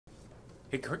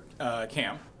Hey,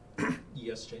 Cam.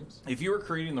 Yes, James? If you were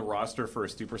creating the roster for a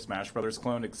Super Smash Brothers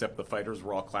clone, except the fighters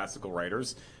were all classical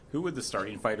writers, who would the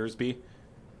starting fighters be?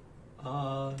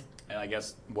 And I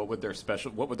guess what would their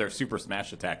Super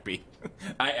Smash attack be?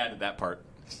 I added that part.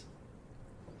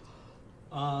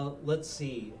 Let's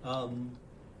see.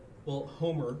 Well,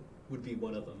 Homer would be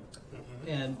one of them. Mm-hmm.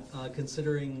 And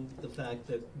considering the fact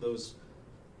that the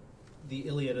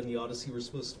Iliad and the Odyssey were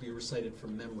supposed to be recited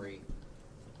from memory,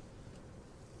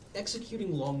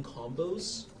 executing long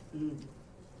combos,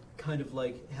 kind of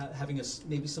like having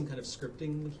maybe some kind of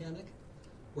scripting mechanic,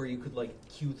 where you could like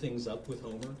cue things up with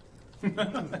Homer.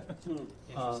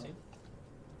 Interesting.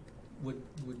 Would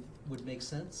make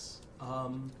sense.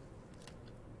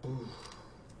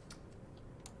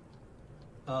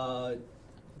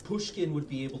 Pushkin would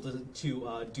be able to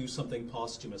do something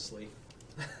posthumously,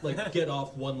 like get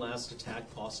off one last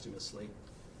attack posthumously.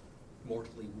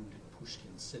 Mortally wounded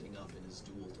Pushkin sitting up in his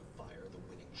duel to fire the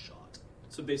winning shot.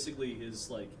 So basically,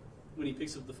 when he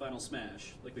picks up the final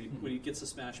smash, like when he gets a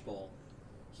smash ball,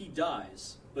 he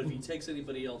dies. But if he takes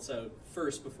anybody else out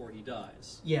first before he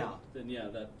dies, then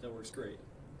that works great.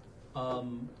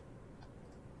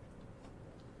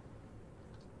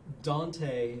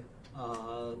 Dante.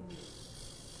 I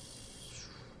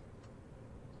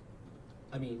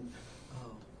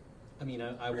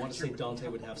want to say Dante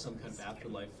would have some kind of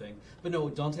afterlife thing, but no,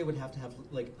 Dante would have to have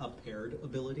like a paired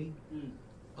ability.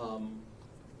 So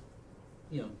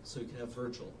he could have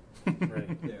Virgil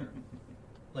right there.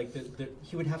 Like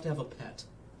he would have to have a pet.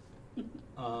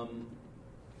 For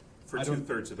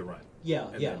 2/3 of the run. Yeah.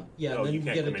 And then you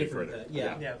can't get a come any different further. pet.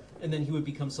 Yeah. And then he would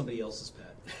become somebody else's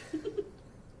pet.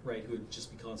 Right, who would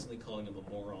just be constantly calling him a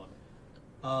moron.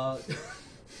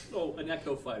 An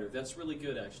Echo Fighter. That's really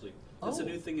good, actually. That's a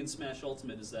new thing in Smash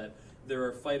Ultimate, is that there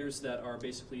are fighters that are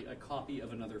basically a copy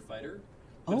of another fighter,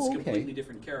 but it's a completely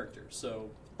different character. So.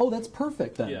 Oh, that's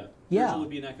perfect then. Yeah. Virgil would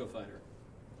be an Echo Fighter.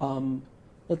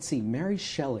 Let's see, Mary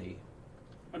Shelley.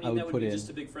 That would be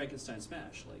just a big Frankenstein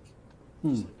smash,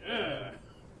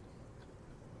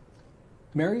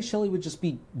 Mary Shelley would just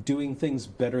be doing things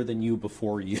better than you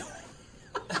before you.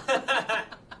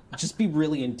 Just be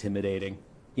really intimidating.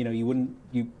 You wouldn't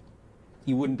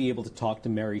be able to talk to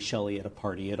Mary Shelley at a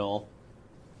party at all.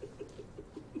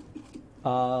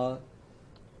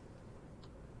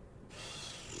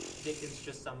 Dickens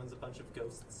just summons a bunch of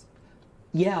ghosts.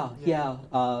 Yeah.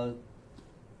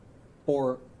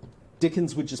 Or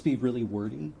Dickens would just be really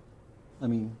wordy.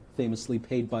 Famously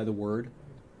paid by the word.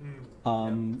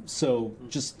 So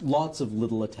just lots of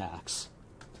little attacks,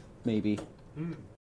 maybe.